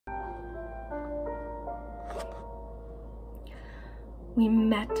We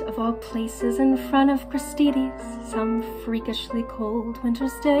met, of all places, in front of Christie's, some freakishly cold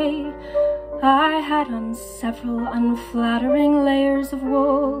winter's day. I had on several unflattering layers of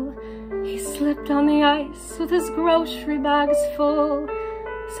wool. He slipped on the ice with his grocery bags full.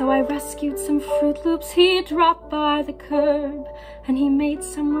 So I rescued some Fruit Loops he dropped by the curb, and he made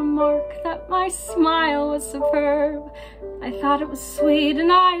some remark that my smile was superb. I thought it was sweet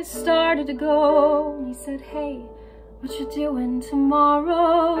and I started to go, and he said, "Hey, what you doing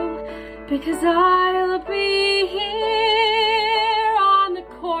tomorrow? Because I'll be here on the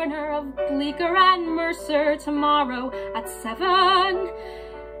corner of Bleecker and Mercer tomorrow at 7.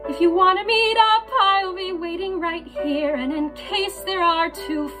 If you want to meet up, I'll be waiting right here. And in case there are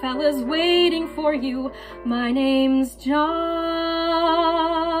two fellas waiting for you, my name's John."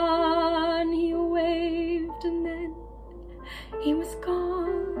 He waved and then he was gone.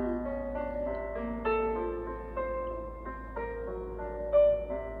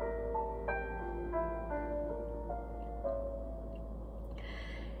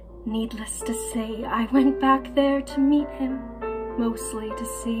 Needless to say, I went back there to meet him, mostly to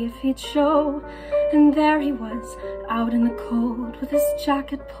see if he'd show. And there he was, out in the cold with his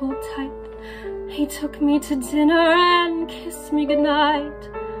jacket pulled tight. He took me to dinner and kissed me goodnight.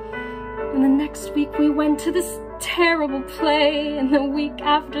 And the next week we went to this terrible play, and the week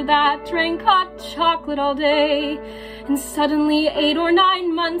after that drank hot chocolate all day. And suddenly 8 or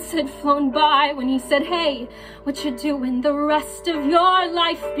 9 months had flown by when he said, "Hey, what you doing the rest of your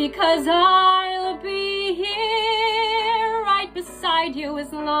life? Because I'll be here right beside you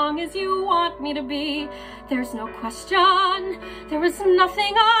as long as you want me to be. There's no question, there was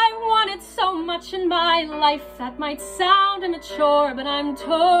nothing I wanted so much in my life. That might sound immature, but I'm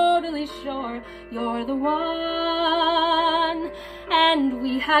totally sure you're the one." And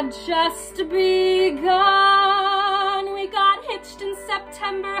we had just begun. We got hitched in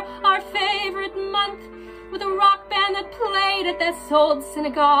September, our favorite month, with a rock band that played at this old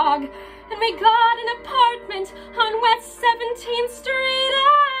synagogue. And we got an apartment on West 17th Street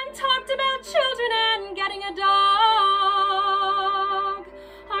and talked about children and getting a dog.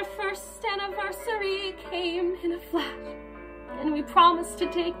 Our first anniversary came in a flash, and we promised to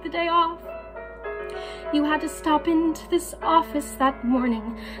take the day off. You had to stop into this office that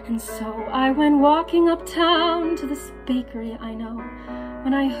morning, and so I went walking uptown to this bakery I know,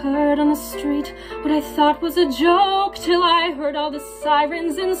 when I heard on the street what I thought was a joke, till I heard all the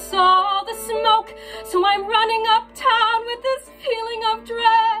sirens and saw the smoke. So I'm running uptown with this feeling of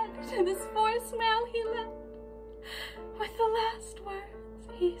dread to this voicemail he left with the last words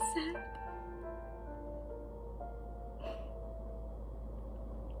he said.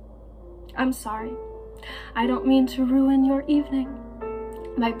 "I'm sorry. I don't mean to ruin your evening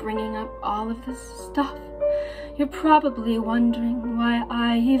by bringing up all of this stuff. You're probably wondering why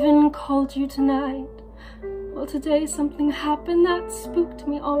I even called you tonight. Well, today something happened that spooked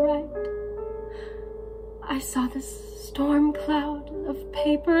me all right. I saw this storm cloud of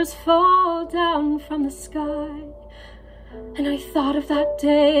papers fall down from the sky, and I thought of that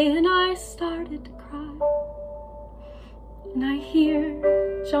day and I started to cry. And I hear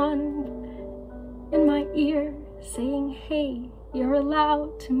John in my ear saying, 'Hey, you're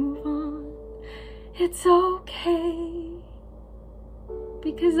allowed to move on. It's okay,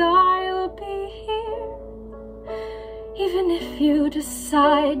 because I'll be here. Even if you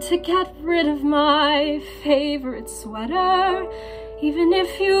decide to get rid of my favorite sweater, even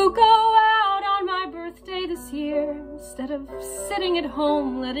if you go out on my birthday this year, instead of sitting at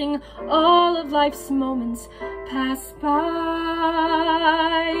home letting all of life's moments pass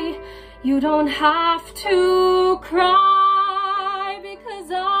by. You don't have to cry, because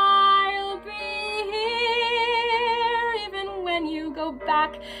I'll be here, even when you go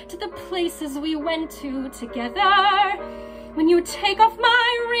back to the places we went to together. When you take off my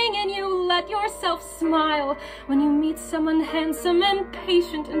ring and you let yourself smile. When you meet someone handsome and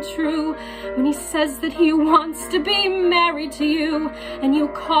patient and true. When he says that he wants to be married to you. And you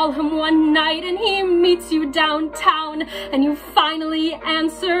call him one night and he meets you downtown. And you finally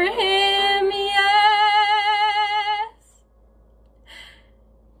answer him, yes.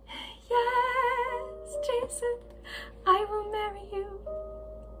 Yes, Jason, I will marry you.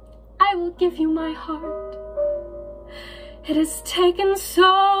 I will give you my heart. It has taken so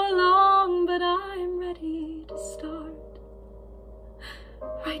long, but I'm ready to start.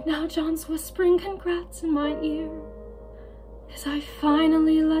 Right now, John's whispering congrats in my ear, as I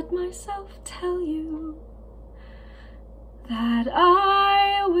finally let myself tell you that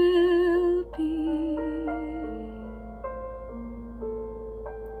I will be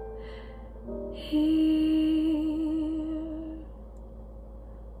here.